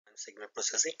signal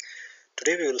processing.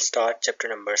 Today we will start chapter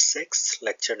number 6,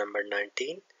 lecture number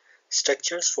 19,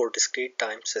 structures for discrete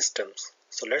time systems.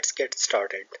 So let's get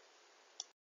started.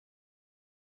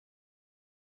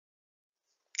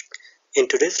 In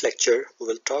today's lecture, we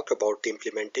will talk about the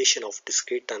implementation of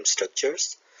discrete time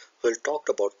structures. We'll talk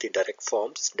about the direct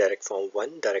forms, direct form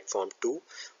 1, direct form 2.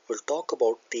 We'll talk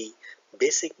about the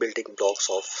basic building blocks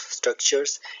of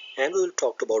structures, and we'll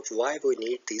talk about why we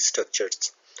need these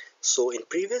structures. So in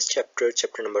previous chapter,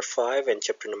 chapter number 5 and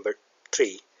chapter number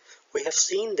 3, we have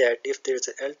seen that if there is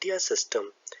an LTI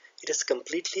system, it is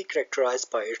completely characterized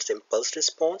by its impulse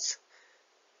response,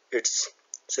 its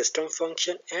system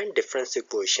function and difference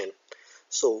equation.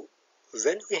 So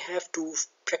when we have to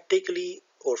practically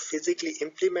or physically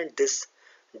implement this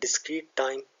discrete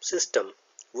time system,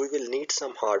 we will need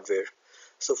some hardware.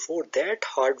 So for that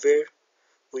hardware,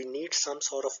 we need some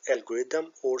sort of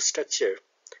algorithm or structure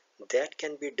that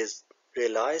can be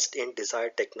realized in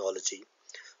desired technology.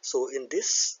 So in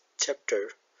this chapter,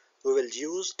 we will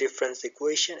use difference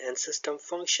equation and system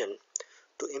function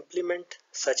to implement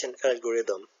such an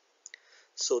algorithm.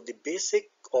 So the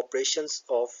basic operations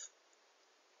of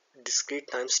discrete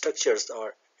time structures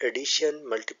are addition,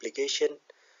 multiplication,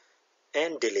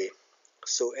 and delay.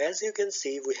 So as you can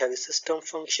see, we have a system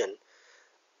function.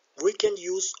 We can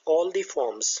use all the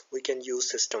forms. We can use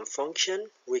system function,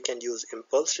 we can use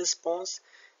impulse response,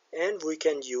 and we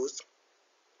can use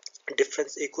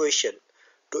difference equation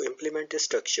to implement the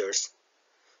structures.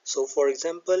 So for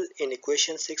example, in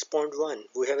equation 6.1,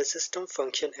 we have a system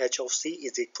function h of c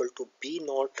is equal to b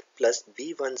naught plus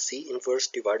b1 c inverse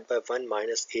divided by 1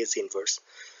 minus a c inverse.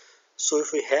 So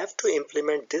if we have to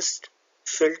implement this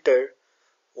filter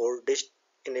or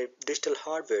in a digital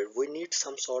hardware, we need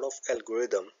some sort of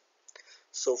algorithm.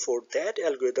 So for that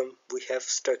algorithm, we have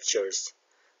structures.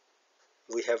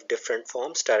 We have different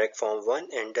forms, direct form 1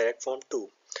 and direct form 2.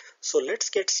 So let's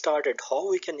get started how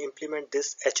we can implement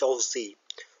this h of z.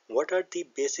 What are the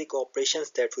basic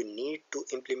operations that we need to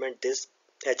implement this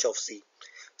h of c?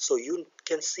 So you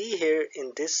can see here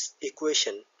in this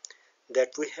equation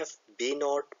that we have b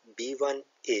naught, b1,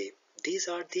 a. These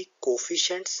are the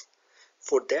coefficients.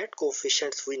 For that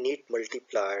coefficients we need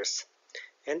multipliers.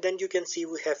 And then you can see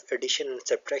we have addition and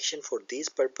subtraction. For this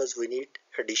purpose we need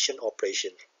addition operation.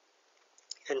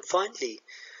 And finally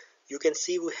you can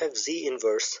see we have z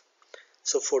inverse.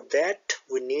 So for that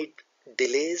we need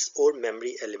delays or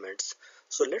memory elements.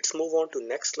 So let's move on to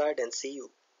next slide and see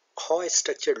how a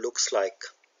structure looks like.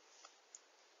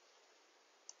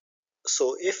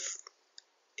 So if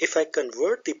I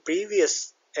convert the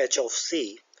previous h of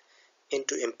c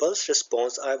into impulse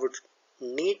response, I would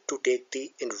need to take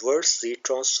the inverse z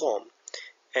transform,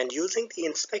 and using the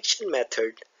inspection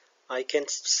method I can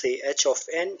say h of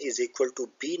n is equal to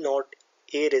b naught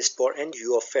a raised power n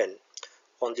u of n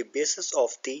on the basis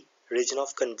of the region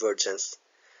of convergence.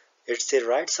 It's a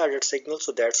right-sided signal,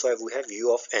 so that's why we have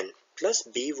u of n plus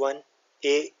b1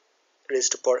 a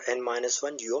raised to power n minus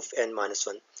 1 u of n minus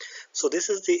 1. So this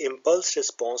is the impulse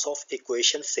response of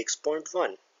equation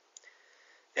 6.1,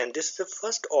 and this is the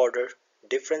first order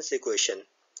difference equation.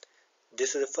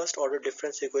 This is the first order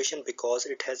difference equation because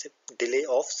it has a delay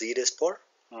of z raised to power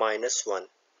minus 1.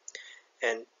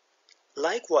 And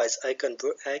likewise I can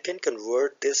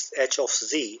convert this h of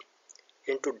z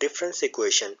into difference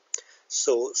equation.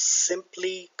 So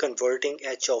simply converting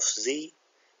h of z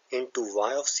into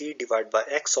y of c divided by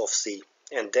x of c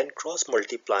and then cross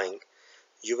multiplying,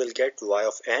 you will get y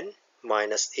of n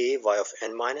minus a y of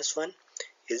n minus 1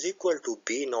 is equal to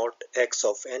b naught x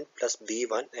of n plus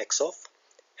b1 x of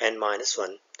n minus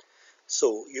 1.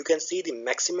 So you can see the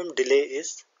maximum delay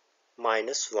is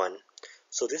minus 1.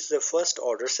 So this is a first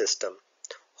order system.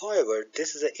 However,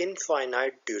 this is an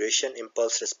infinite duration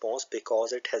impulse response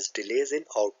because it has delays in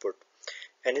output.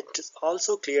 And it is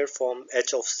also clear from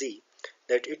h of z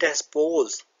that it has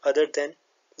poles other than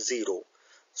 0.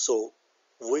 So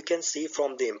we can see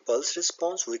from the impulse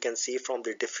response, we can see from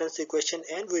the difference equation,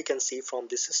 and we can see from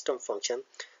the system function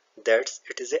that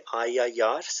it is a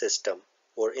IIR system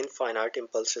or infinite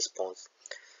impulse response.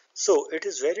 So it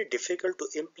is very difficult to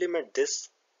implement this,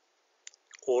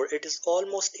 or it is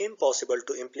almost impossible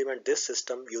to implement this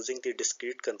system using the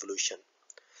discrete convolution.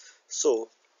 So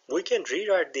we can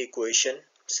rewrite the equation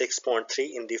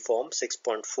 6.3 in the form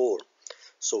 6.4.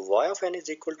 So y of n is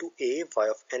equal to a y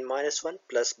of n minus 1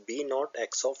 plus b naught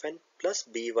x of n plus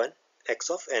b1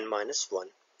 x of n minus 1.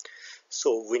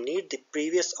 So we need the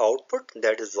previous output,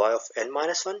 that is y of n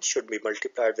minus 1 should be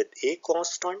multiplied with a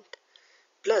constant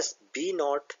plus b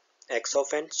naught x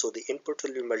of n. So the input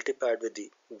will be multiplied with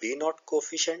the b naught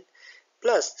coefficient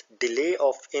plus delay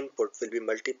of input will be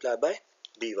multiplied by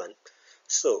b1.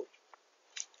 So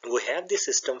we have the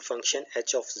system function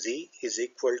h of z is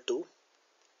equal to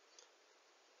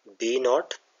b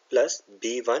naught plus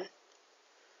b1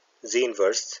 z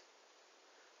inverse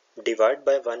divided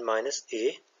by 1 minus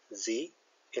a z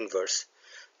inverse.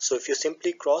 So if you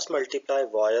simply cross multiply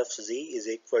y of z is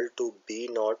equal to b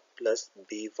naught plus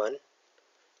b1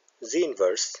 z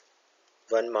inverse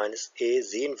 1 minus a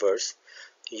z inverse,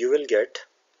 you will get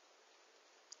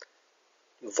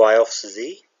y of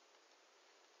z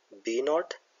b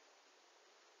naught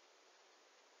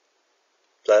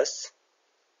plus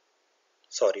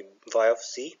y of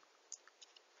z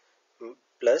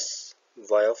plus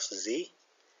y of z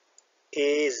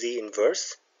a z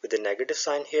inverse with a negative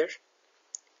sign here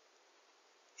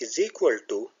is equal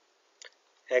to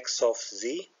x of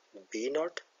z b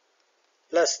naught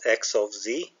plus x of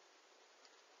z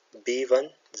b1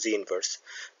 z inverse.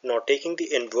 Now taking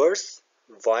the inverse,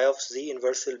 y of z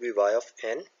inverse will be y of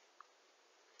n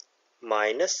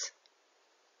minus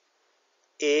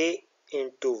a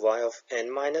into y of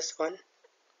n minus 1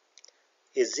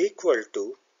 is equal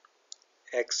to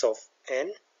x of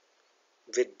n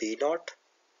with b naught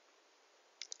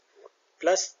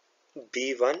plus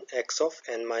b1 x of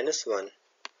n minus 1.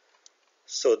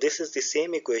 So this is the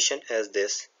same equation as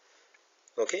this.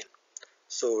 Okay,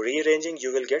 so rearranging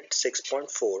you will get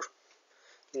 6.4.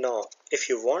 Now if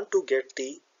you want to get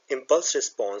the impulse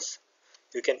response,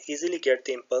 you can easily get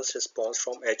the impulse response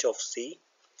from h of c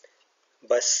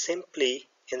by simply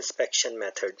inspection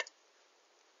method.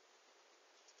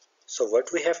 So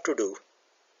what we have to do,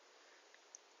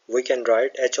 we can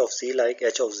write h of z like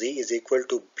h of z is equal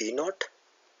to b naught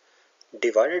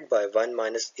divided by 1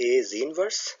 minus a z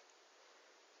inverse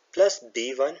plus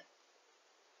b1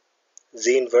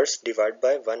 z inverse divided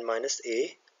by 1 minus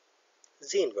a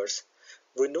z inverse.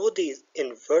 We know the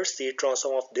inverse z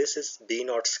transform of this is b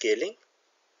naught scaling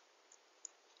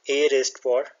a raised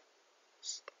for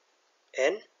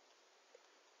n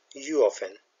u of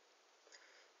n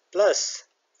plus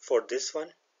for this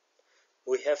one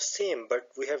we have same but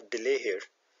we have delay here.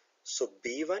 So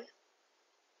b1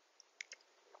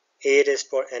 a raised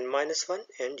for n minus 1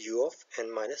 and u of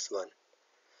n minus 1.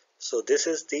 So this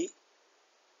is the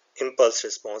impulse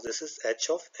response. This is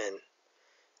h of n,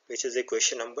 which is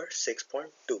equation number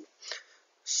 6.2.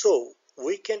 So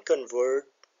we can convert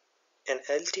an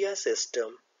LTI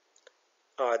system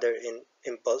either in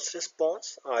impulse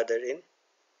response, either in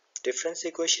difference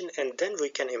equation, and then we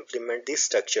can implement these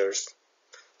structures.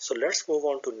 So let's move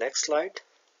on to next slide.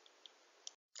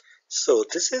 So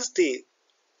this is the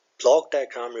block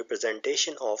diagram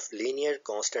representation of linear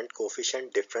constant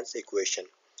coefficient difference equation.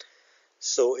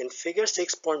 So in figure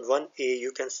 6.1a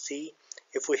you can see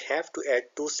if we have to add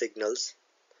two signals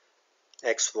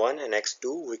x1 and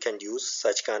x2 we can use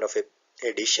such kind of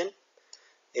addition.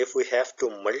 If we have to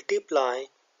multiply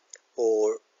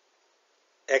or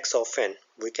x of n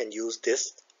we can use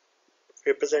this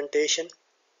representation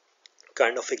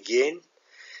kind of a gain,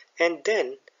 and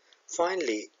then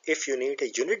finally if you need a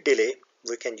unit delay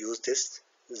we can use this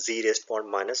z raised power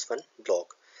minus 1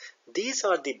 block. These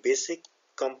are the basic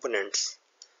components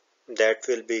that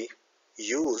will be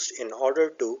used in order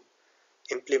to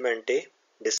implement a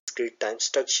discrete time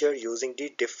structure using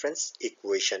the difference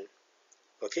equation.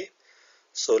 Okay,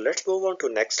 so let's move on to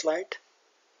next slide.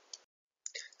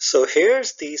 So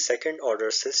here's the second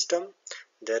order system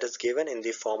that is given in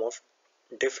the form of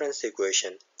difference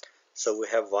equation. So we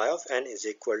have y of n is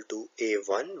equal to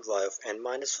a1 y of n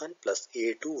minus 1 plus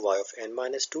a2 y of n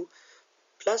minus 2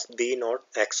 plus b naught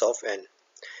x of n,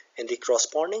 and the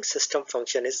corresponding system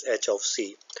function is h of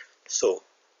c. So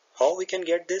how we can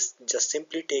get this? Just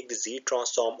simply take the z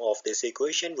transform of this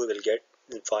equation. We will get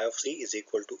y of z is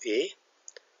equal to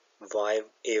y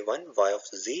a1 y of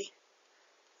z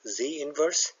z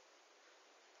inverse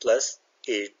plus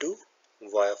a2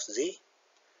 y of z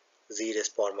z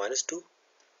raised power minus 2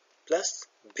 plus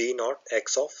b naught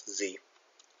x of z.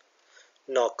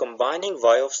 Now combining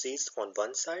y of z's on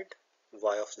one side,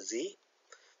 y of z,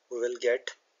 we will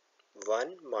get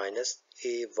 1 minus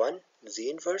a1 z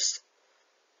inverse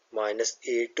minus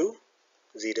a2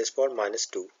 z raised power minus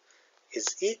 2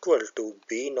 is equal to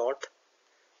b naught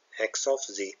x of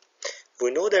z.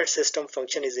 We know that system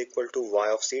function is equal to y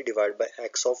of z divided by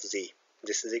x of z.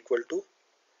 This is equal to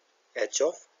h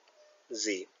of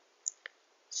z.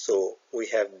 So we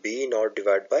have b naught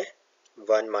divided by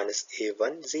 1 minus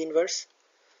a1 z inverse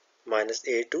minus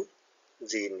a2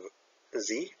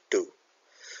 z2.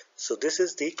 So this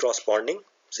is the corresponding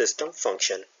system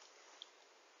function.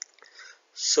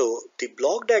 So the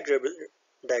block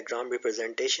diagram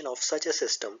representation of such a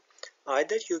system,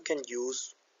 either you can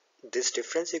use this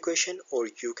difference equation, or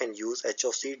you can use h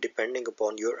of z depending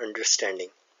upon your understanding.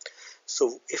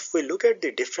 So if we look at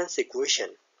the difference equation,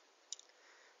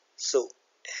 so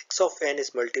x of n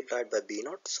is multiplied by b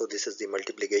naught, so this is the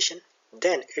multiplication.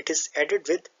 Then it is added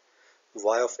with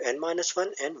y of n minus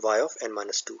 1 and y of n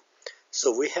minus 2.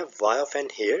 So we have y of n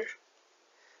here.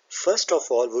 First of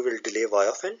all, we will delay y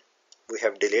of n. We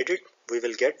have delayed it. We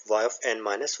will get y of n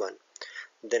minus 1.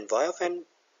 Then y of n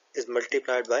is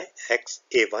multiplied by x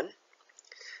a1,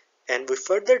 and we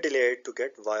further delay it to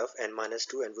get y of n minus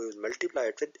 2, and we will multiply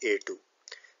it with a2.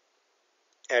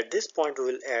 At this point we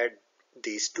will add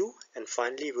these two, and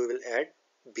finally we will add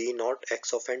b naught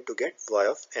x of n to get y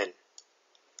of n.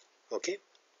 Okay,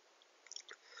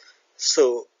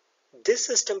 so this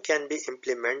system can be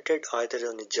implemented either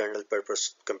on a general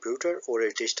purpose computer or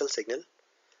a digital signal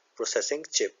processing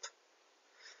chip,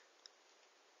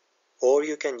 or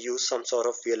you can use some sort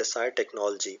of VLSI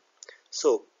technology.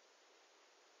 So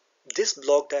this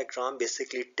block diagram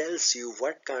basically tells you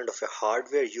what kind of a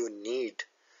hardware you need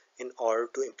in order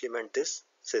to implement this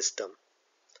system.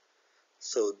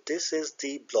 So this is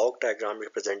the block diagram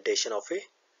representation of a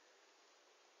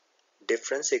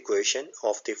difference equation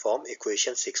of the form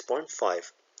equation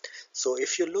 6.5. So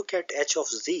if you look at h of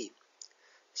z,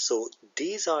 so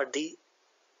these are the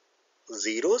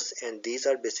zeros and these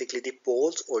are basically the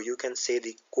poles, or you can say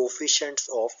the coefficients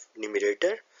of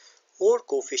numerator or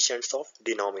coefficients of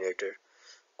denominator.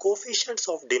 Coefficients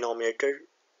of denominator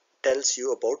tells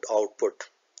you about output.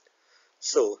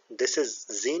 So this is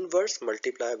z inverse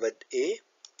multiplied with a.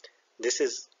 This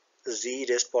is z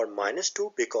raised power minus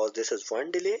 2 because this is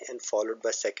one delay, and followed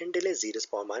by second delay z raised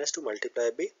power minus 2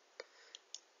 multiplied by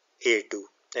a2,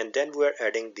 and then we are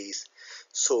adding these.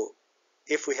 So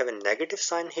if we have a negative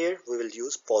sign here, we will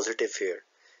use positive here.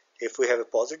 If we have a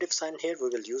positive sign here, we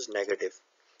will use negative.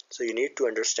 So you need to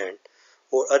understand,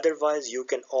 or otherwise you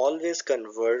can always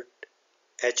convert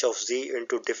h of z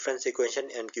into difference equation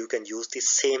and you can use the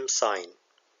same sign.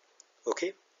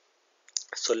 Okay,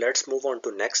 so let's move on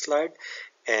to next slide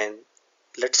and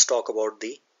let's talk about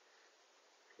the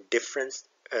difference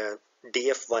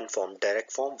df1 form,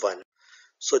 direct form 1.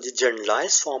 So the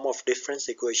generalized form of difference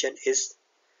equation is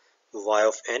y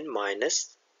of n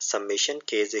minus summation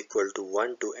k is equal to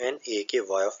 1 to n a k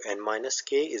y of n minus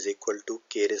k is equal to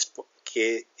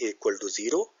k equal to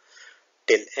 0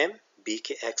 till m b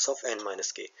k x of n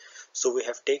minus k. So we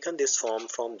have taken this form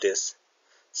from this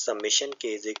summation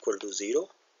k is equal to 0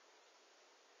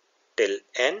 till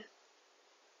n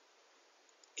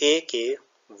a k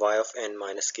y of n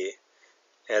minus k.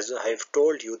 As I have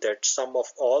told you that sum of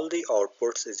all the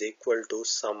outputs is equal to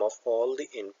sum of all the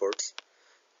inputs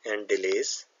and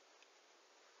delays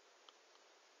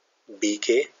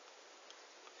bk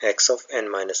x of n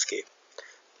minus k.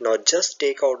 Now just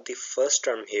take out the first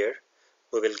term here,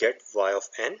 we will get y of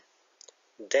n,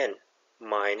 then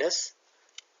minus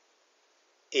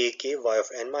ak y of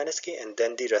n minus k, and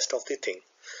then the rest of the thing.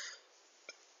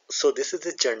 So this is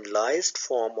the generalized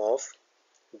form of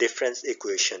difference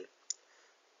equation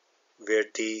where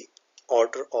the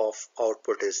order of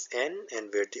output is n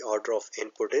and where the order of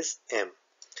input is m.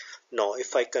 Now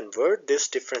if I convert this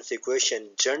difference equation,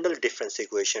 general difference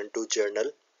equation, to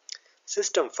general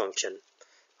system function,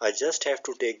 I just have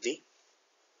to take the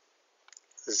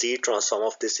z transform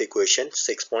of this equation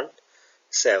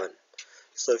 6.7.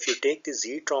 So if you take the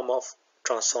z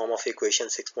transform of equation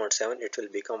 6.7, it will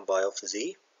become y of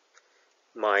z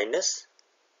minus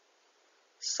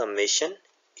summation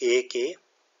ak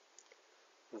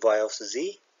y of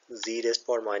z raised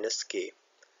power minus k.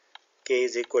 K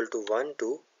is equal to 1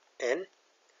 to n.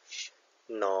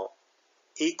 Now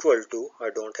equal to, I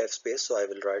don't have space so I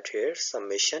will write here,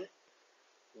 summation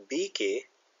bk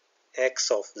x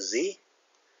of z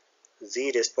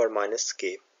raised power minus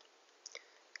k.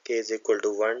 K is equal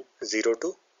to 1 0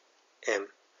 to m.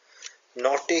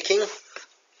 Now taking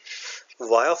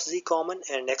y of z common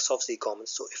and x of z common,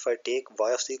 so if I take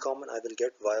y of z common, I will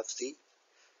get y of z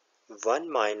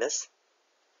 1 minus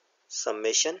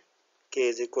summation k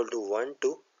is equal to 1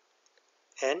 to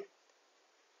n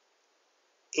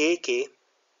ak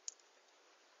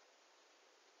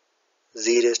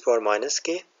z raised power minus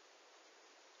k,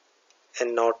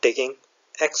 and now taking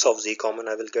x of z common,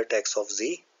 I will get x of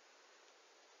z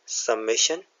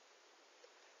summation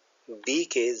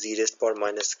bk z raised power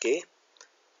minus k.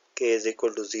 K is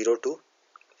equal to 0 to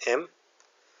m.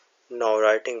 Now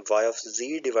writing y of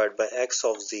z divided by x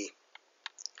of z,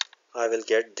 I will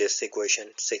get this equation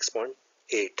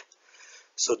 6.8.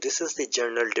 So this is the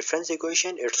general difference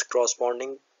equation. Its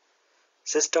corresponding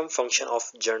system function of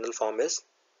general form is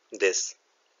this.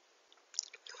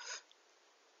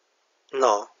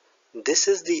 Now This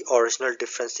is the original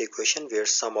difference equation where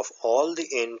sum of all the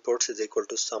inputs is equal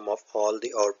to sum of all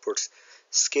the outputs.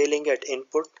 Scaling at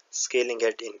input,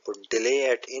 delay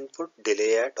at input,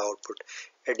 delay at output,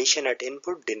 addition at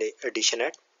input, delay, addition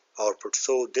at output.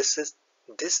 So this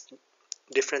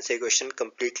difference equation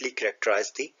completely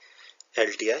characterizes the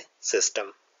LTI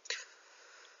system.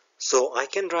 So I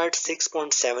can write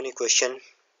 6.7 equation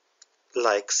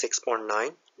like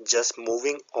 6.9, just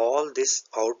moving all this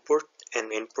output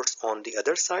and inputs on the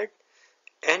other side,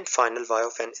 and final y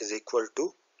of n is equal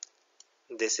to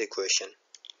this equation.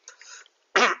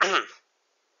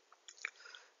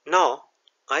 Now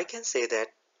I can say that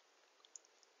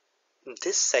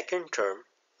this second term,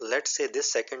 let's say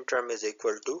this second term is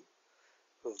equal to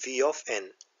v of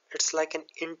n. It's like an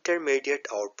intermediate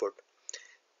output,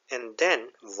 and then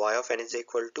y of n is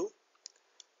equal to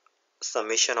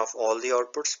summation of all the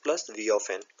outputs plus v of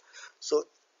n. So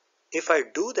if I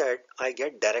do that, I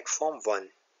get direct form 1.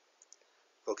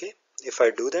 Okay, if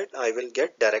I do that, I will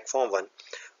get direct form 1.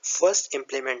 First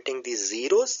implementing the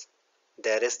zeros,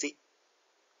 there is the,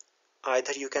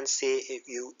 either you can say if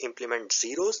you implement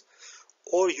zeros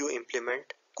or you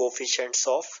implement coefficients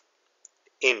of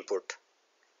input.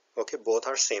 Okay, both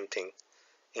are same thing.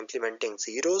 Implementing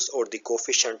zeros or the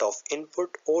coefficient of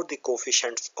input or the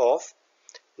coefficients of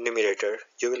numerator,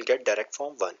 you will get direct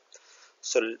form 1.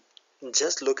 So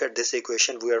just look at this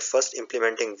equation. We are first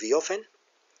implementing v of n.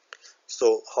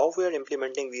 So how we are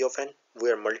implementing v of n? We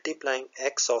are multiplying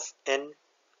x of n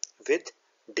with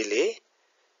delay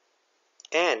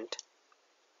and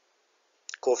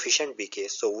coefficient bk.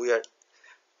 So we are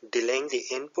delaying the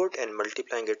input and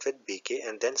multiplying it with bk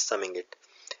and then summing it.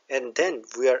 And then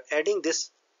we are adding this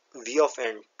v of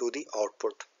n to the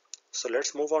output. So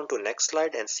let's move on to next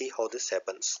slide and see how this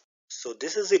happens. So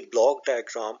this is the block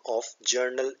diagram of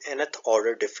journal nth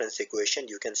order difference equation.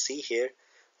 You can see here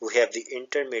we have the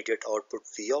intermediate output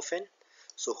v of n.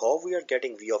 So how we are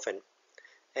getting v of n?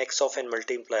 X of n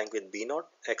multiplying with b naught,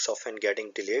 x of n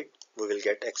getting delayed, we will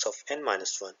get x of n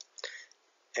minus 1.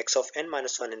 X of n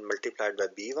minus 1 is multiplied by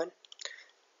b1.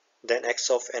 Then x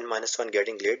of n minus 1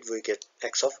 getting delayed, we get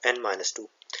x of n minus 2.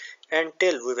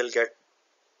 Until we will get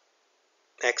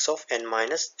x of n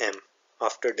minus m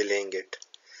after delaying it.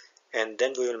 And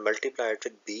then we will multiply it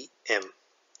with bm.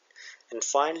 And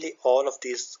finally all of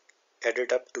these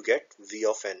added up to get v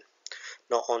of n.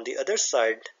 Now on the other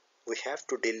side, we have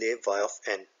to delay y of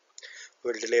n.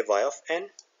 We will delay y of n,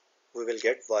 we will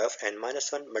get y of n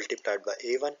minus 1 multiplied by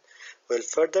a1. We will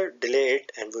further delay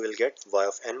it and we will get y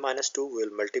of n minus 2. We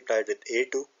will multiply it with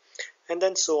a2, and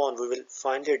then so on. We will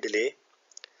finally delay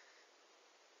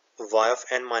y of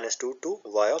n minus 2 to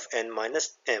y of n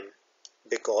minus m,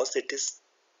 because it is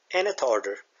nth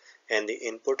order and the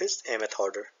input is mth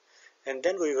order. And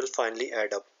then we will finally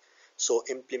add up. So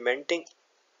implementing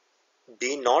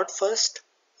b naught first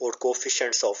or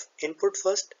coefficients of input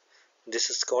first, this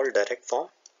is called direct form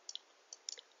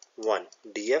 1,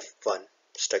 df1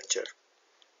 structure.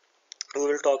 We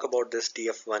will talk about this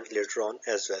df1 later on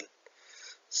as well.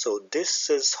 So this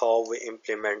is how we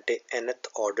implement a nth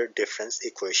order difference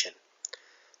equation.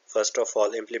 First of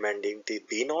all, implementing the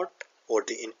b naught or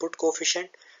the input coefficient,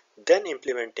 then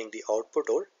implementing the output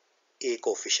or a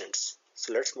coefficients.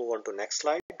 So let's move on to next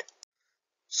slide.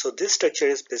 So this structure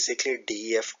is basically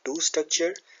df2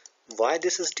 structure. Why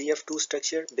this is df2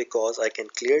 structure? Because I can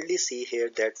clearly see here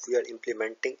that we are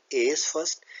implementing a's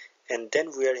first and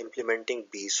then we are implementing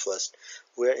b's first.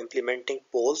 We are implementing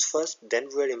poles first, then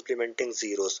we are implementing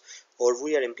zeros, or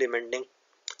we are implementing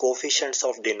coefficients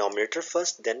of denominator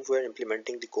first, then we are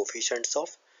implementing the coefficients of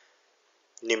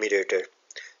numerator.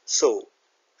 So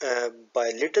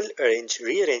by little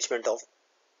rearrangement of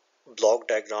block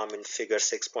diagram in figure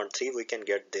 6.3, we can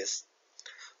get this.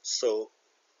 So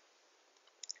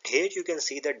here you can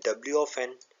see that w of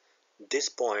n, this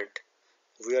point,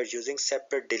 we are using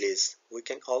separate delays. We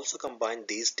can also combine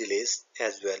these delays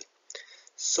as well.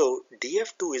 So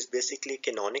df2 is basically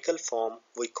canonical form.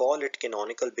 We call it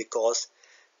canonical because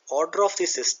order of the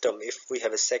system, if we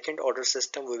have a second order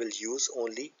system, we will use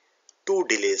only 2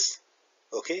 delays.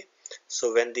 Okay,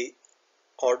 so when the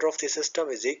order of the system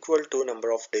is equal to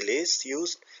number of delays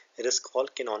used, it is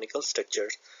called canonical structure.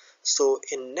 So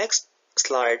in next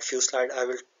few slides, I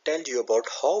will tell you about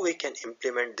how we can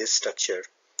implement this structure.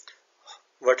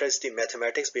 What is the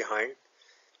mathematics behind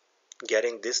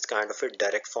getting this kind of a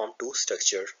direct form 2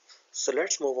 structure. So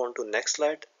let's move on to next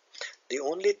slide. The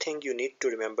only thing you need to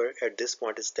remember at this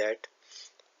point is that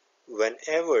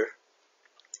whenever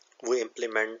we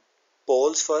implement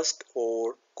poles first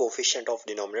or coefficient of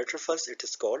denominator first, it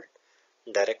is called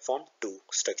direct form 2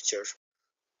 structure.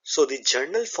 So the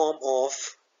general form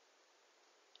of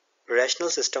rational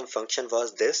system function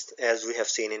was this, as we have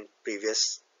seen in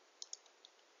previous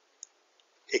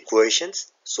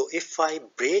equations. So if I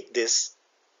break this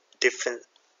different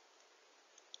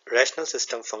rational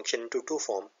system function into two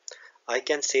forms, I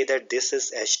can say that this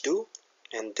is H2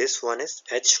 and this one is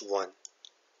H1.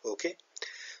 Okay,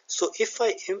 so if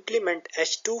I implement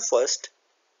H2 first,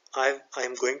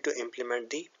 I'm going to implement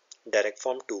the direct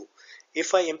form 2.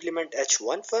 If I implement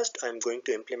H1 first, I'm going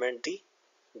to implement the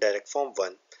direct form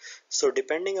 1. So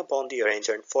depending upon the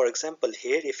arrangement, for example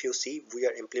here if you see, we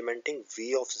are implementing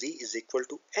V of Z is equal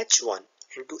to H1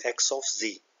 into X of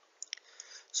Z.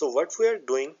 So what we are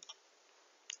doing,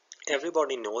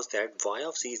 everybody knows that Y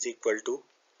of Z is equal to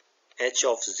H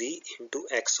of Z into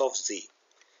X of Z,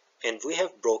 and we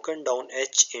have broken down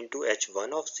H into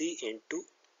H1 of Z into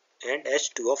and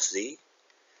H2 of Z.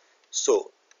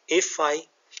 So if I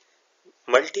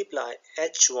multiply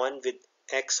H1 with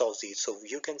X of Z, so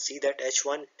you can see that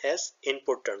H1 has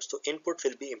input terms, so input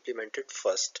will be implemented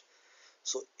first.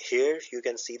 So here you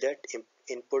can see that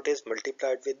input is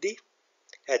multiplied with the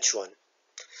H1,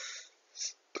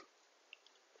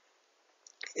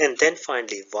 and then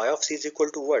finally Y of Z is equal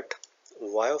to what?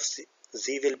 Y of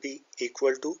Z will be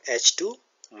equal to H2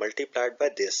 multiplied by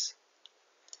this.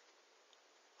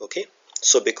 Okay,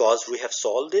 so because we have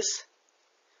solved this,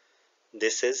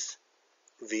 this is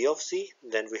V of Z,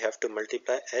 then we have to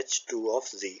multiply H2 of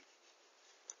Z.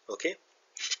 Okay,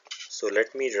 so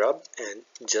let me rub and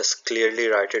just clearly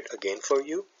write it again for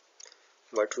you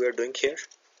what we are doing here.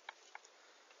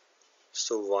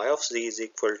 So Y of Z is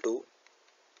equal to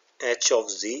H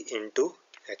of Z into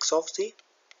X of Z.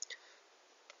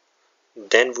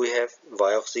 Then we have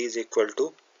Y of Z is equal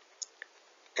to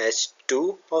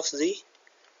H2 of Z,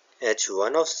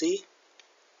 H1 of Z,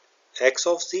 X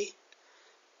of Z.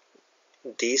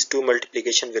 These two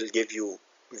multiplication will give you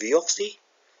V of Z,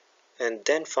 and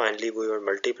then finally we will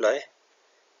multiply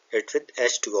it with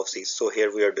H2 of Z. So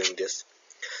here we are doing this.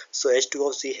 So H2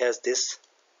 of Z has this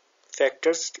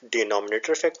factors,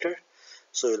 denominator factor,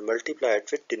 so we'll multiply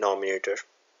it with denominator.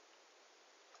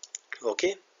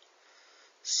 Okay,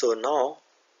 so now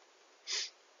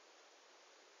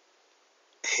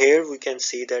here we can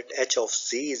see that H of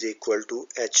Z is equal to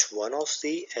H1 of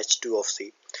Z, H2 of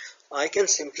Z. I can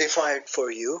simplify it for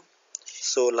you.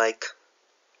 So like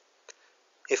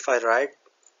if I write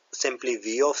simply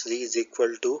V of Z is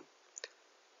equal to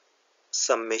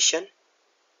summation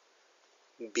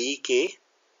BK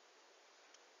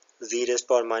Z raised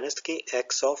power minus K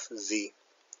X of Z.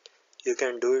 You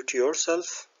can do it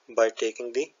yourself by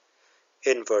taking the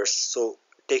inverse. So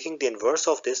taking the inverse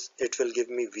of this, it will give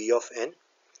me V of N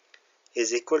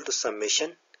is equal to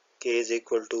summation K is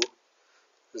equal to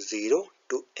 0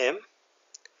 to M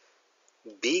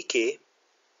BK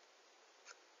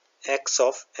X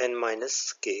of N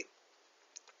minus K.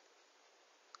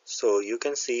 So you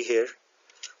can see here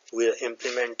we are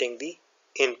implementing the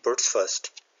inputs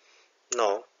first.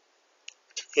 Now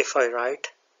if I write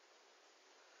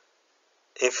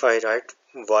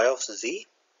Y of Z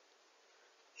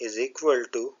is equal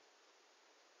to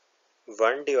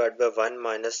 1 divided by 1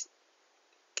 minus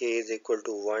K is equal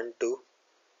to 1 to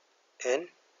N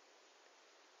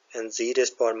and Z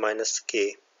raised power minus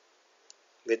K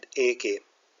with AK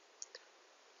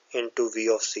into V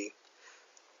of Z.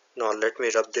 Now let me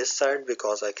rub this side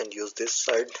because I can use this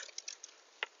side.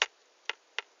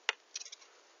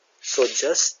 So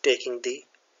just taking the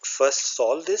first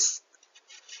solve this.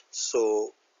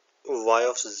 So Y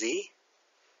of Z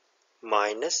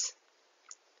minus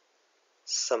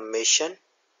summation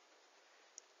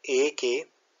AK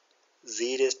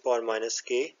Z raised power minus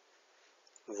K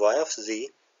Y of Z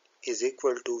is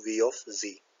equal to V of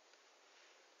Z.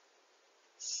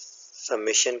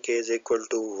 Summation K is equal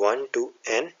to 1 to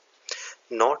N.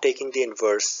 Now taking the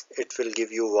inverse, it will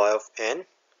give you Y of N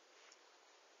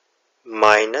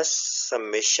minus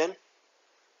summation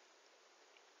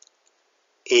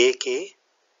AK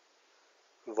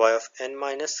Y of N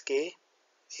minus K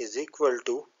is equal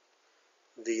to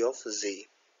V of Z.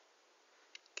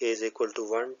 K is equal to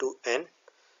 1 to N,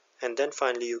 and then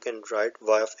finally you can write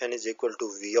Y of N is equal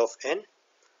to V of N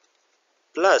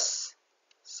plus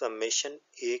summation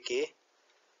AK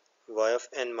Y of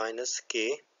N minus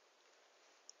K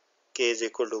is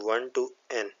equal to 1 to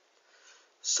N.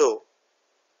 So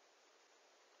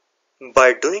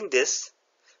by doing this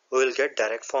we will get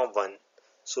direct form 1.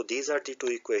 So these are the two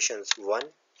equations 1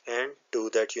 and 2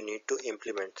 that you need to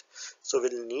implement. So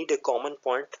we'll need a common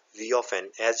point V of N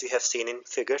as you have seen in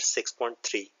figure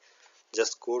 6.3.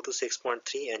 Just go to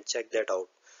 6.3 and check that out.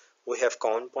 We have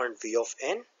common point V of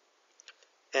N,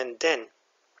 and then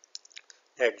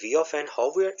at V of N,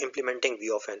 how we are implementing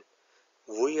V of N?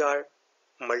 we are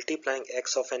multiplying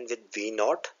x of n with v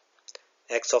naught,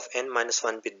 x of n minus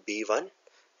 1 with b1,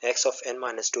 x of n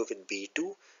minus 2 with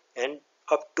b2, and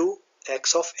up to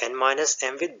x of n minus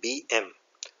m with bm.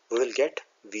 We will get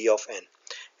v of n.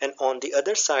 And on the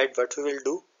other side, what we will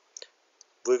do,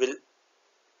 we will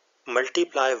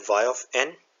multiply y of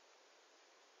n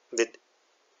with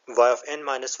y of n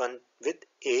minus 1 with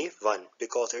a1,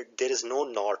 because there is no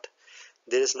naught,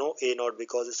 there is no a naught,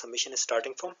 because the summation is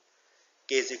starting from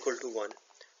k is equal to 1.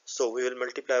 So we will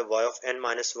multiply y of n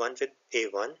minus 1 with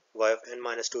a1, y of n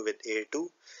minus 2 with a2,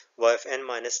 y of n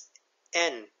minus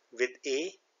n with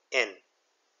an,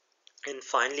 and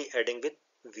finally adding with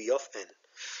v of n.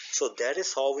 So that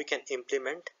is how we can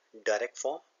implement direct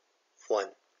form 1.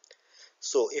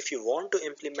 So if you want to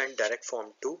implement direct form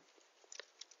 2,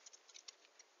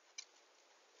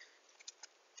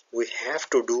 we have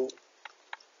to do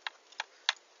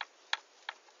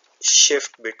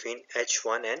shift between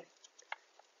h1 and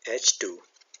h2.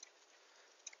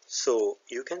 So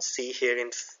you can see here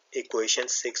in equation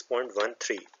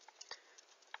 6.13,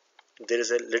 there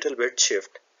is a little bit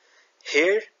shift.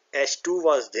 Here h2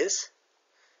 was this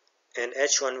and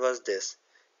h1 was this.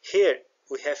 Here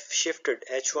we have shifted,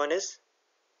 h1 is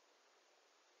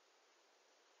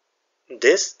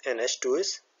this and h2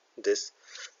 is this.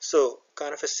 So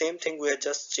kind of the same thing, we have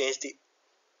just changed the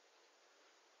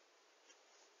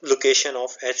location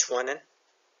of h1 and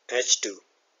h2.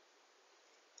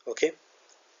 Okay,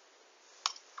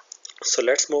 so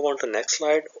let's move on to next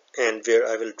slide, and where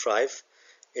I will drive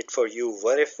it for you.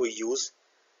 What if we use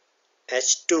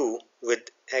h2 with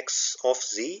x of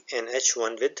z and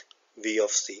h1 with v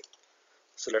of z?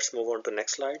 So let's move on to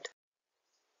next slide.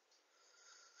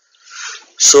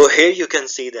 So here you can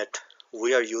see that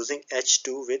we are using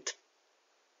h2 with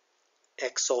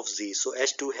x of z. So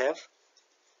h2 have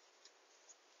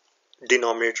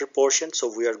denominator portion,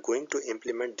 so we are going to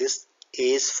implement this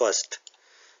a's first.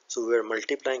 So we are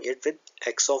multiplying it with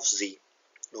x of z.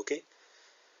 Okay,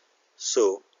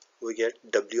 so we get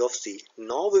w of z.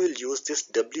 Now we will use this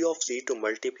w of z to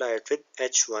multiply it with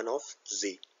h1 of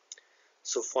z.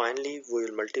 So finally we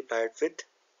will multiply it with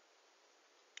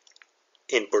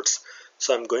inputs.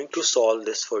 So I'm going to solve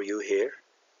this for you here.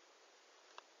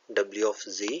 W of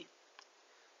z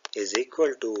is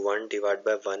equal to 1 divided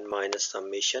by 1 minus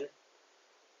summation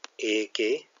a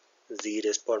k z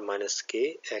raised power minus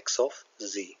k x of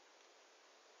z.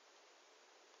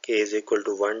 K is equal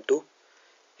to 1 to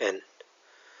n.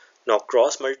 Now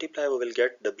cross multiply, we will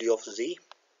get w of z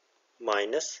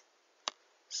minus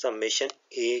summation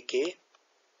a k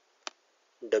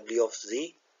w of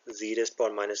z raised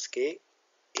power minus k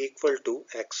equal to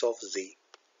x of z.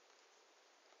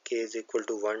 K is equal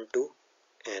to 1 to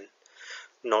n.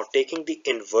 Now taking the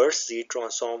inverse z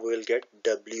transform, we will get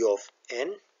w of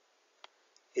n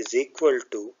is equal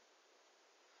to,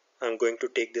 I'm going to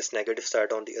take this negative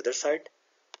side on the other side,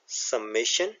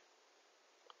 summation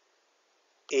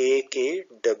a k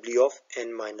w of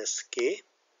n minus k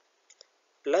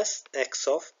plus x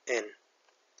of n.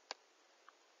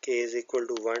 K is equal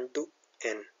to 1 to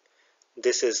n.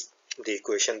 This is the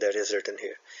equation that is written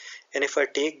here. And if I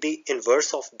take the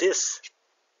inverse of this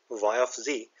y of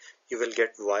z, you will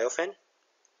get y of n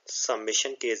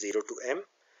summation k0 to m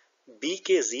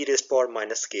bk z raised power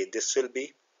minus k. This will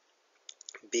be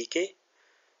bk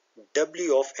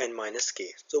w of n minus k.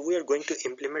 So we are going to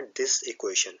implement this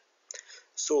equation.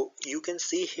 So you can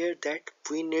see here that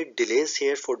we need delays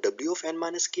here for w of n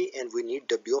minus k, and we need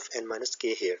w of n minus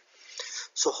k here.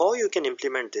 So how you can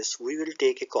implement this? We will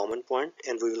take a common point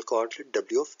and we will call it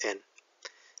w of n,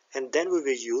 and then we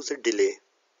will use a delay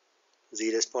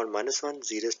z raised power minus 1,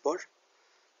 z raised power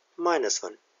minus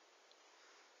 1.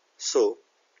 So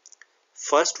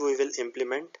first we will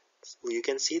implement, you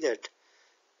can see that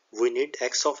we need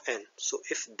x of n. So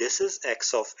if this is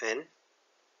x of n,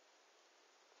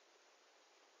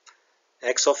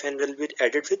 x of n will be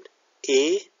added with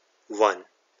a1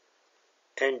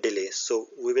 and delay. So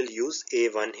we will use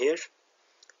a1 here,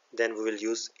 then we will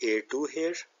use a2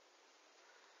 here,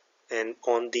 and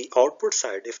on the output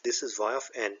side, if this is y of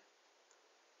n,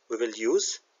 we will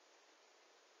use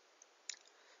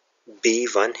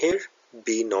b1 here,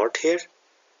 b0 here,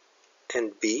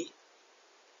 and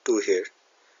b2 here,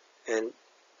 and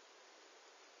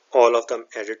all of them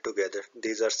added together.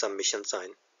 These are summation sign.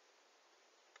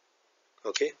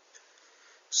 Okay,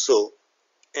 so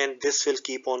and this will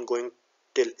keep on going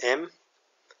till m,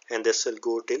 and this will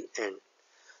go till n.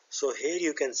 So here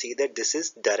you can see that this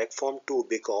is direct form 2,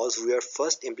 because we are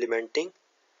first implementing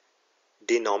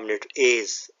denominator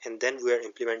a's and then we are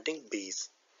implementing b's.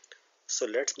 So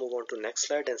let's move on to next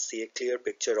slide and see a clear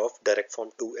picture of direct form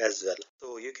 2 as well.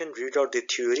 So you can read out the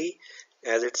theory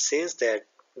as it says that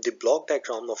the block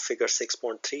diagram of figure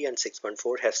 6.3 and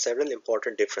 6.4 have several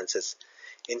important differences.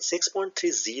 In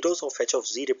 6.3, zeros of h of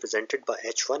z represented by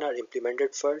h1 are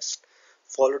implemented first,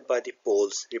 followed by the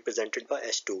poles represented by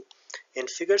h2. In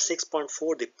figure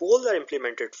 6.4, the poles are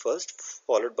implemented first,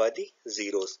 followed by the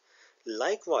zeros.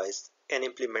 Likewise, an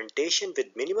implementation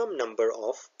with minimum number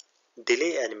of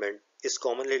delay element is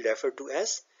commonly referred to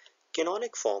as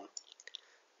canonic form.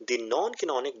 The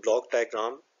non-canonic block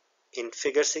diagram in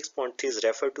figure 6.3 is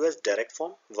referred to as direct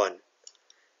form 1.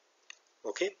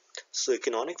 Okay, so a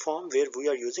canonic form where we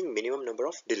are using minimum number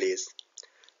of delays.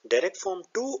 Direct form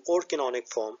 2 or canonic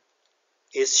form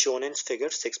is shown in figure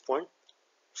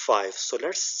 6.5. So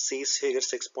let's see figure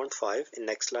 6.5 in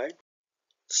next slide.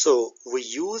 So we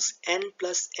use n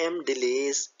plus m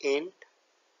delays in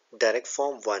direct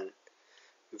form 1,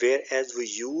 whereas we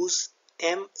use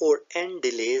m or n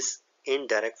delays in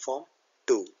direct form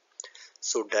 2.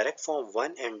 So direct form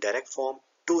 1 and direct form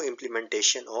 2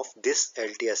 implementation of this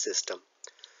LTS system.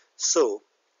 So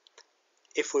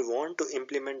if we want to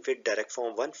implement with direct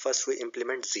form 1, first we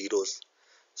implement zeros.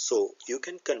 So you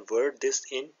can convert this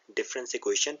in difference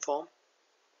equation form.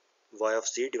 Y of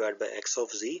z divided by x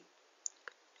of z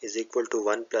is equal to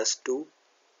 1 plus 2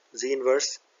 z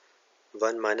inverse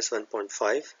 1 minus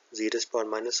 1.5 z raised to power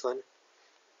minus 1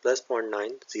 plus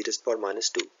 0.9 z raised to power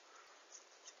minus 2.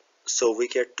 So we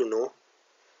get to know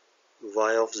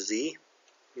y of z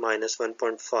minus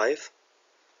 1.5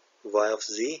 y of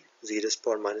z raised to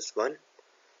power minus 1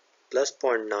 plus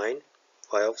 0.9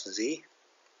 y of z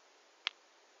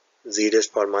raised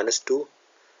to power minus 2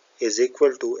 is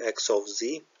equal to x of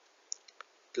z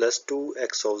plus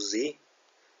 2x of z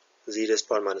raised to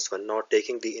power minus 1. Now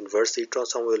taking the inverse Z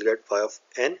transform, we will get y of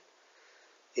n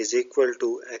is equal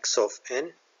to x of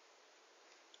n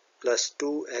plus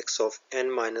 2x of n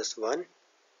minus 1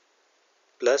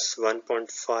 plus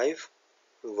 1.5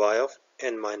 y of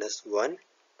n minus 1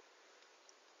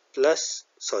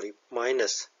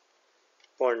 minus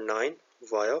 0.9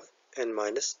 y of n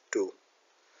minus 2.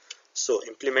 So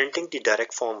implementing the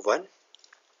direct form 1,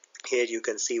 here you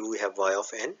can see we have y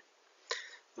of n.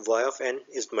 Y of n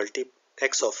is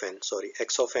x of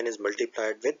n is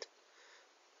multiplied with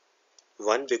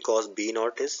 1 because b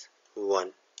naught is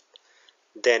 1.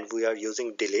 Then we are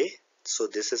using delay, so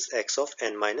this is x of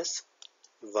n minus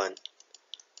 1.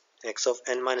 X of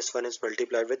n minus 1 is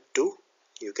multiplied with 2.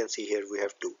 You can see here we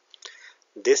have 2.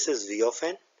 This is v of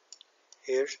n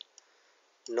here.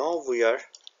 Now we are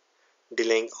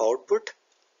delaying output,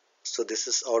 so this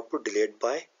is output delayed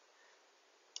by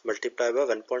multiplied by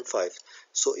 1.5.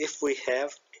 So if we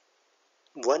have,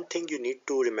 one thing you need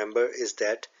to remember is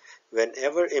that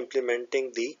whenever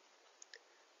implementing the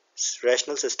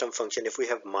rational system function, if we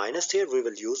have minus here, we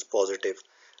will use positive.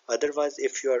 Otherwise,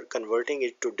 if you are converting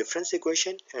it to difference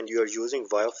equation and you are using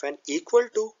y of n equal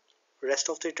to rest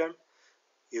of the term,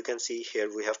 you can see here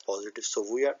we have positive. So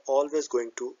we are always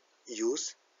going to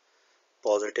use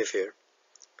positive here.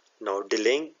 Now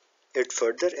delaying it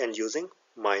further and using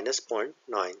minus 0.9,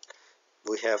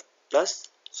 we have plus,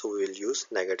 so we will use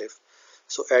negative.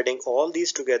 So adding all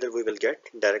these together, we will get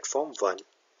direct form 1.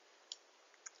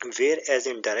 Whereas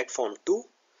in direct form 2,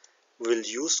 we will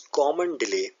use common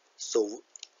delay. So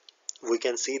we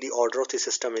can see the order of the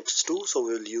system is 2, so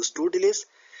we will use 2 delays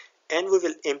and we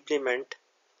will implement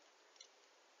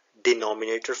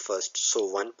denominator first. So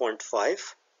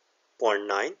 1.5,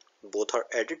 0.9, both are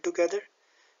added together,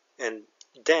 and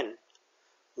then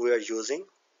we are using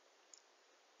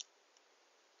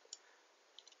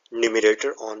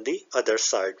numerator on the other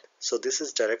side. So this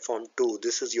is direct form 2.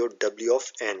 This is your W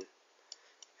of n,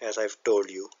 as I've told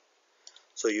you.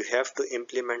 So you have to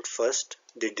implement first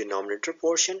the denominator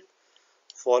portion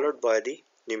followed by the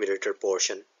numerator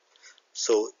portion.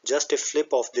 So just a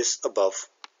flip of this above,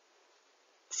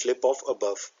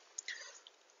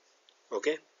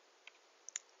 okay.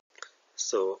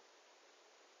 So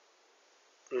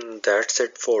that's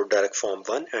it for direct form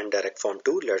 1 and direct form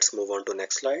 2. Let's move on to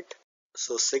next slide.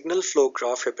 So signal flow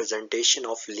graph representation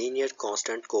of linear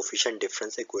constant coefficient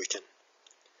difference equation.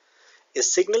 A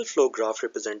signal flow graph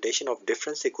representation of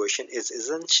difference equation is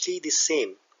essentially the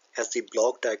same as the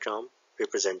block diagram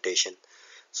representation.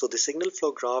 So the signal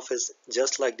flow graph is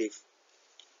just like the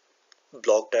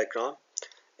block diagram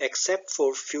except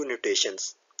for few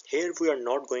notations. Here we are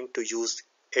not going to use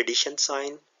addition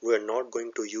sign, we are not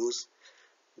going to use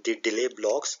the delay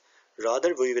blocks,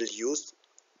 rather we will use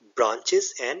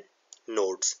branches and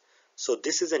nodes. So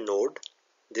this is a node,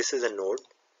 this is a node,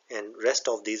 and rest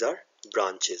of these are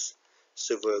branches.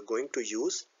 So we are going to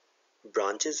use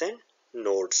branches and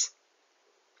nodes.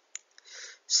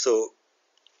 So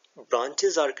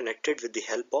branches are connected with the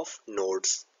help of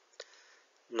nodes.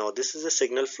 Now this is a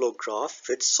signal flow graph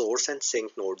with source and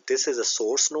sink node. This is a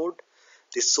source node.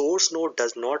 The source node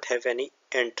does not have any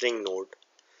entering node.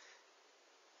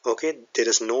 Okay, there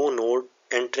is no node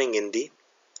entering in the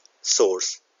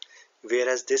source,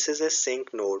 whereas this is a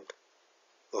sink node.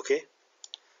 Okay,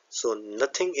 so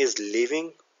nothing is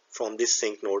leaving from this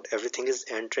sink node, everything is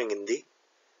entering in the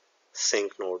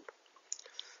sink node.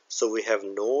 So we have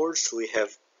nodes, we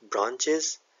have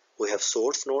branches, we have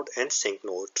source node and sink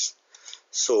nodes.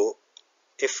 So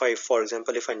if I, for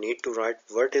example, if I need to write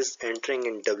what is entering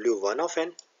in W1 of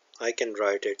n, I can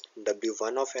write it.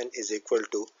 W1 of n is equal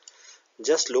to,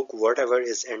 just look whatever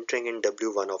is entering in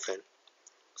W1 of n.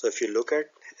 So if you look at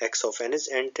x of n is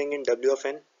entering in W of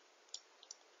n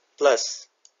plus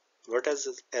what else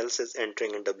is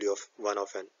entering in W1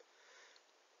 of n?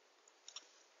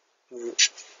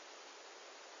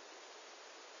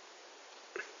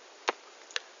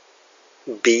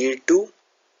 B2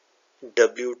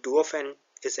 W2 of n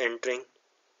is entering,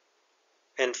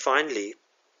 and finally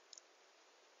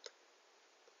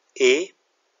A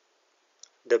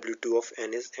W2 of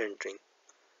n is entering.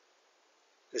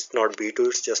 It's not B2,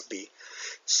 it's just B.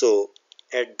 So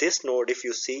at this node, if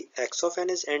you see x of n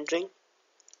is entering,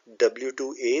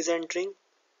 W2A is entering,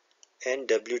 and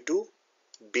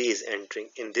W2B is entering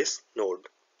in this node.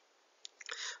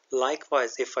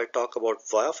 Likewise, if I talk about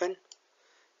y of n,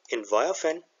 in y of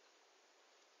n,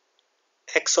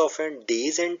 x of n D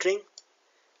is entering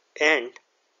and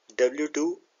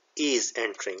W2 is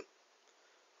entering.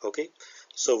 Okay,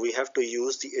 so we have to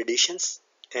use the additions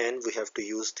and we have to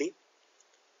use the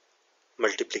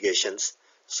multiplications.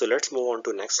 So let's move on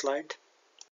to next slide.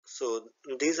 So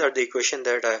these are the equation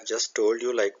that I have just told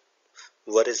you, like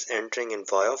what is entering in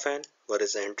y of n, what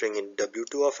is entering in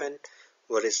W2 of n,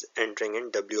 what is entering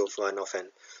in W of 1 of n.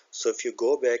 So if you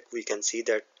go back, we can see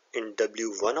that in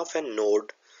W1 of n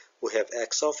node, we have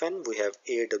x of n, we have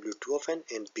a W2 of n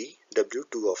and b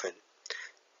W2 of n.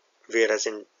 Whereas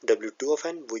in W2 of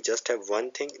n, we just have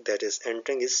one thing that is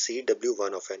entering is c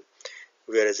W1 of n.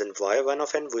 Whereas in y1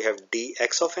 of n, we have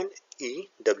dx of n, e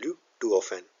W2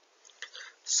 of n.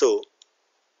 So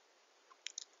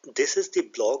this is the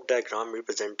block diagram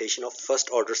representation of first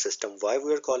order system. Why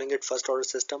we are calling it first order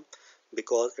system?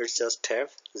 Because it just have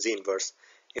z inverse.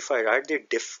 If I write the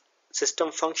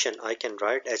system function, I can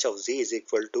write h of z is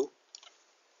equal to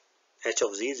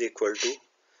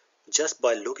just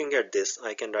by looking at this,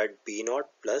 I can write b0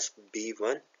 plus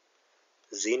b1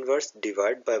 z inverse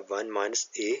divided by 1 minus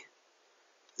a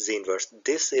z inverse.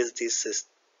 This is the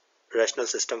rational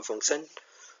system function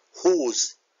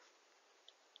whose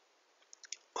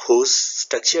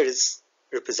structure is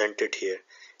represented here,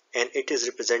 and it is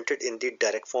represented in the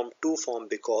direct form 2 form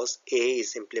because a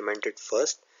is implemented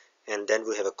first and then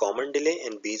we have a common delay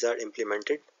and b's are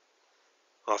implemented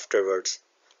afterwards.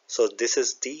 So this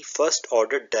is the first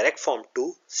order direct form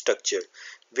 2 structure,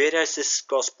 whereas this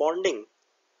corresponding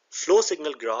flow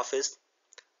signal graph is,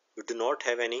 we do not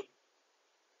have any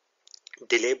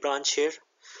delay branch here,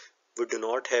 we do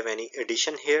not have any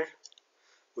addition here,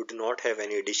 we do not have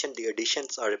any addition, the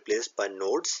additions are replaced by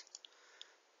nodes,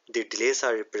 the delays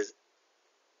are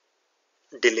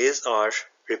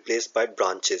replaced by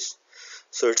branches.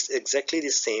 So it's exactly the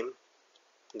same,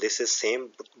 this is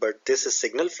same, but this is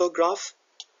signal flow graph,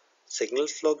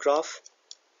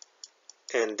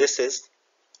 and this is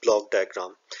block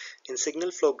diagram. In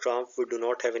signal flow graph, we do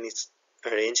not have any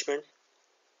arrangement,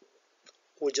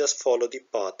 we just follow the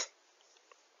path.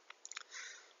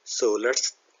 So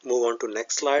let's move on to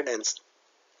next slide and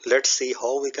let's see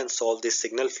how we can solve this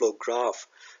signal flow graph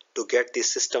to get the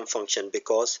system function,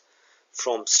 because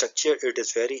from structure it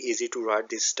is very easy to write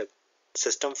this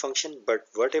system function, but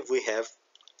what if we have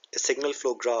a signal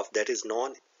flow graph that is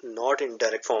not in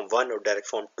direct form 1 or direct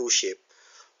form 2 shape?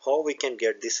 How we can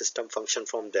get the system function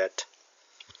from that?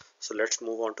 So let's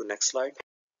move on to next slide.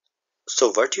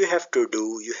 So what you have to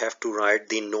do, you have to write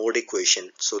the node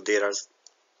equation. So there are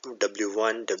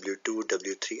W1, W2,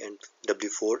 W3 and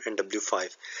W4 and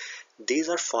W5. These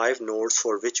are 5 nodes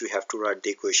for which we have to write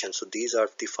the equation. So these are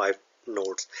the 5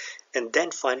 nodes, and then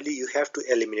finally you have to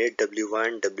eliminate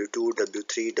W1, W2,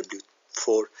 W3,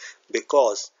 W4,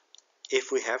 because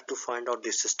if we have to find out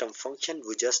the system function,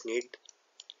 we just need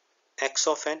x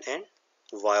of n and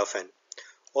y of n,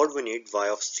 or we need y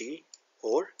of z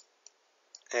or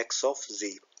x of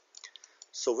z.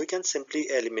 So we can simply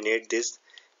eliminate this.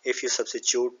 If you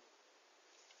substitute,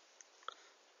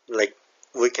 like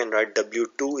we can write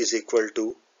W2 is equal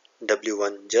to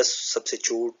W1, just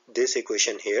substitute this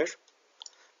equation here,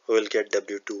 we will get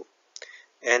W2,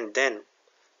 and then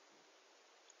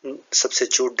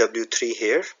substitute W3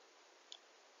 here,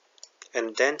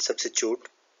 and then substitute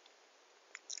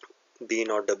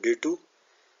B0 W2,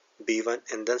 B1,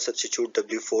 and then substitute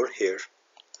W4 here.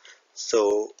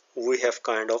 So we have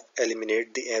kind of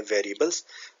eliminated the variables.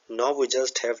 Now we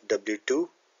just have W2,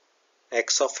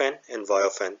 X of n and Y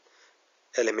of n.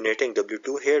 Eliminating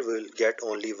W2 here, we will get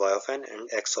only Y of n and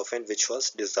X of n, which was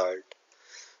desired.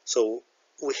 So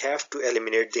we have to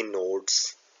eliminate the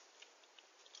nodes.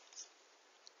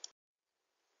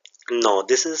 Now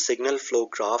this is a signal flow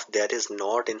graph that is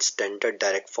not in standard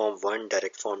direct form 1,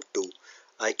 direct form 2.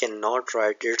 I cannot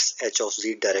write its h of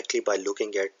z directly by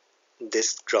looking at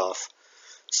this graph.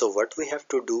 So what we have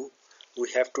to do, we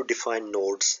have to define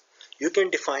nodes. You can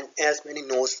define as many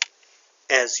nodes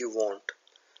as you want.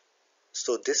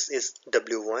 So this is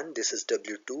W1, this is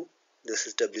W2, this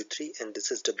is W3, and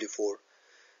this is W4.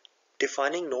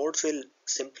 Defining nodes will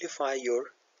simplify your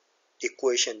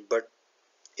equation, but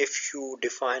if you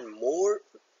define more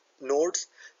nodes,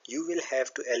 you will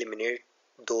have to eliminate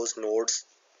those nodes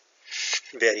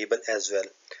variable as well.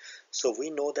 So we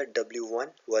know that W1,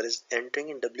 what is entering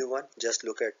in W1, just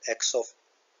look at x of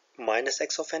minus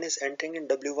x of n is entering in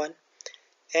W1,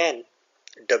 and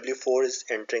W4 is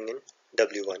entering in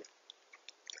W1.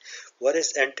 What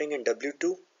is entering in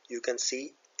W2? You can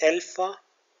see alpha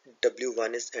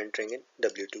W1 is entering in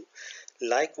W2.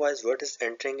 Likewise, what is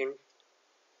entering in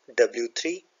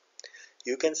W3?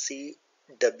 You can see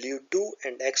W2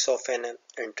 and x of n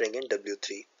entering in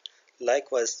W3.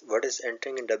 Likewise, what is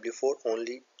entering in W4?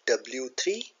 Only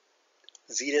W3.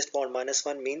 Z raised power minus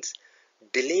 1 means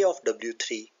delay of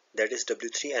W3, that is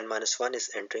W3 and minus 1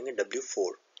 is entering in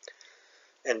W4.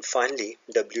 And finally,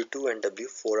 W2 and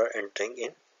W4 are entering in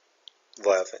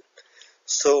Y of n.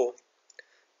 So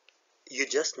you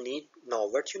just need, now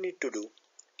what you need to do,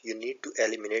 you need to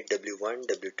eliminate W1,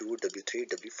 W2, W3,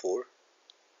 W4.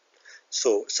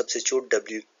 So substitute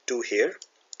W2 here,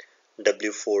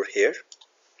 W4 here.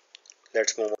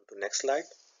 Let's move on to next slide.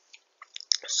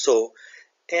 So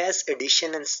as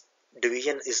addition and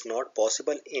division is not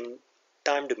possible in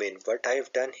time domain, what I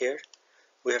have done here,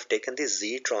 we have taken the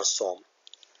Z transform.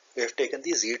 We have taken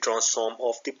the Z transform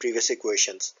of the previous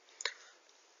equations.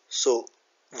 So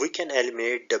we can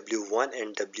eliminate W1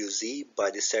 and WZ by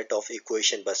the set of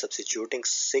equation by substituting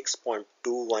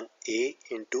 6.21a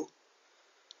into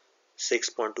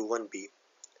 6.21b.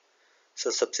 So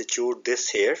substitute this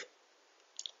here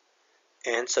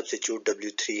and substitute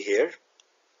W3 here,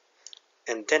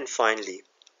 and then finally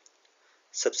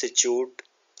substitute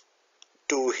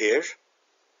 2 here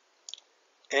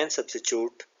and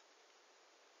substitute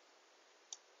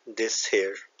this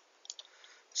here.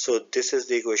 So this is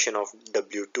the equation of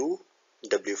W2,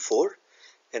 W4,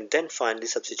 and then finally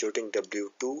substituting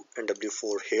W2 and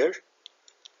W4 here.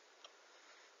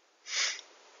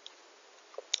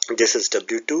 This is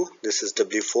W2, this is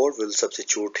W4, we'll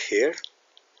substitute here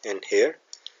and here,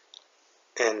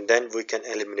 and then we can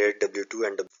eliminate W2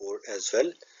 and W4 as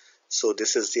well. So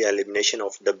this is the elimination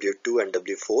of W2 and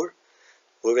W4.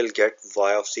 We will get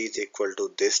y of z is equal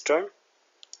to this term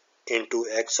into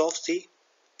x of z,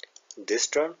 this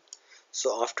term.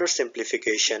 So after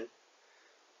simplification,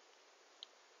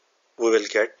 we will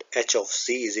get h of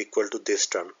z is equal to this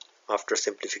term. After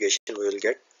simplification, we will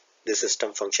get the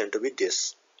system function to be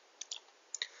this.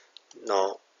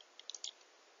 Now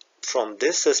from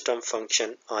this system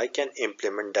function, I can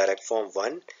implement direct form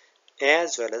 1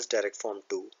 as well as direct form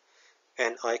 2,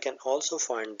 and I can also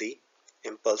find the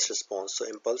impulse response. So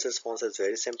impulse response is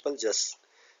very simple, just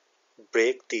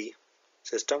break the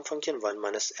system function 1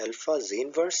 minus alpha z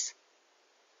inverse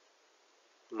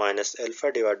minus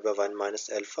alpha divided by 1 minus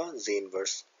alpha z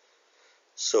inverse.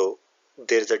 So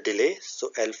there is a delay, so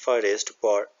alpha raised to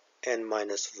power n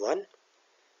minus 1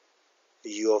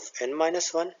 u of n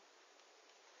minus 1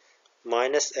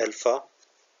 minus alpha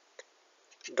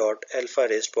dot alpha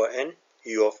raised to power n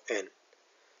u of n.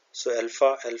 So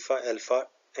alpha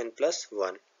n plus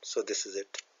 1. So this is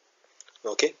it.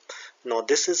 Okay, now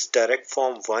this is direct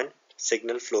form 1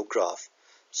 signal flow graph.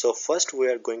 So first we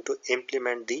are going to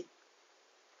implement the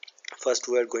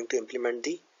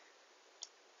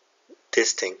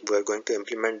this thing. We are going to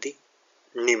implement the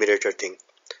numerator thing.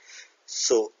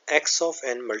 So x of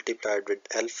n multiplied with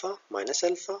alpha minus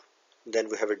alpha, then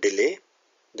we have a delay,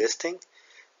 this thing,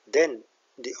 then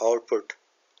the output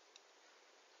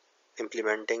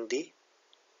implementing the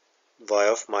y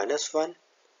of minus 1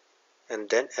 and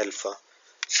then alpha.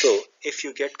 So if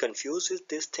you get confused with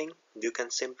this thing, you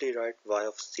can simply write y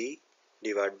of z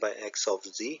divided by x of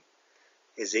z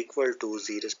is equal to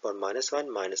z raised to power minus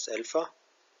 1 minus alpha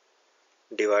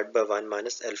divided by 1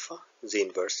 minus alpha z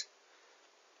inverse.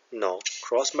 Now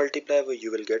cross multiply,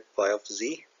 you will get y of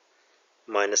z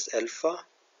minus alpha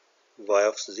y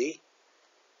of z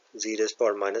raised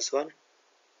power minus 1.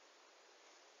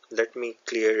 Let me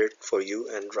clear it for you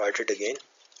and write it again.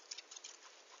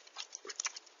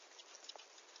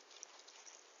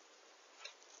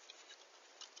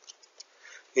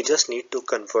 You just need to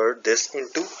convert this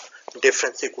into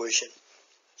difference equation.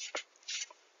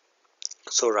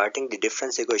 So writing the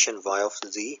difference equation, y of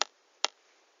z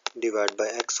divided by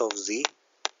x of z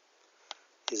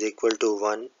is equal to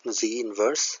 1 z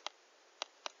inverse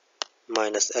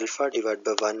minus alpha divided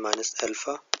by 1 minus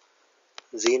alpha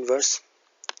z inverse.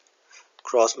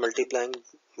 Cross multiplying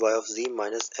y of z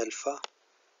minus alpha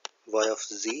y of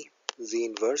z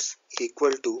inverse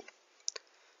equal to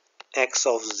x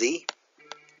of z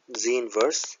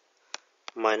inverse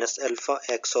minus alpha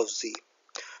x of z.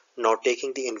 Now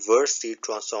taking the inverse z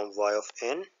transform y of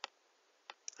n,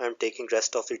 I am taking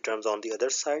rest of the terms on the other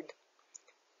side.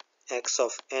 X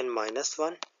of n minus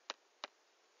 1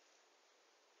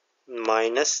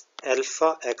 minus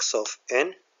alpha x of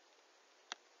n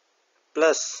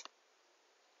plus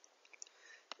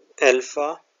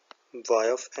alpha y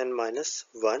of n minus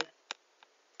 1.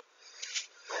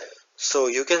 So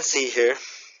you can see here,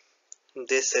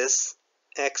 this is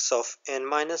x of n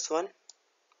minus 1,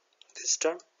 this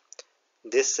term.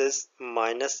 This is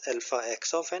minus alpha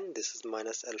x of n, this is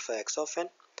minus alpha x of n,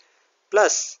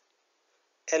 plus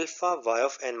alpha y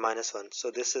of n minus 1. So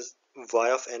this is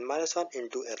y of n minus 1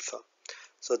 into alpha.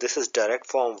 So this is direct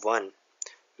form 1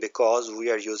 because we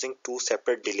are using two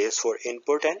separate delays for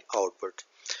input and output.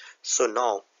 So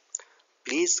now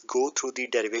please go through the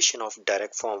derivation of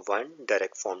direct form 1,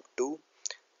 direct form 2.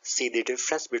 See the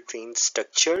difference between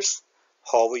structures,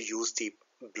 how we use the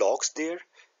blocks there,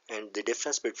 and the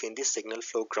difference between the signal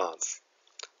flow graph.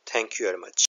 Thank you very much.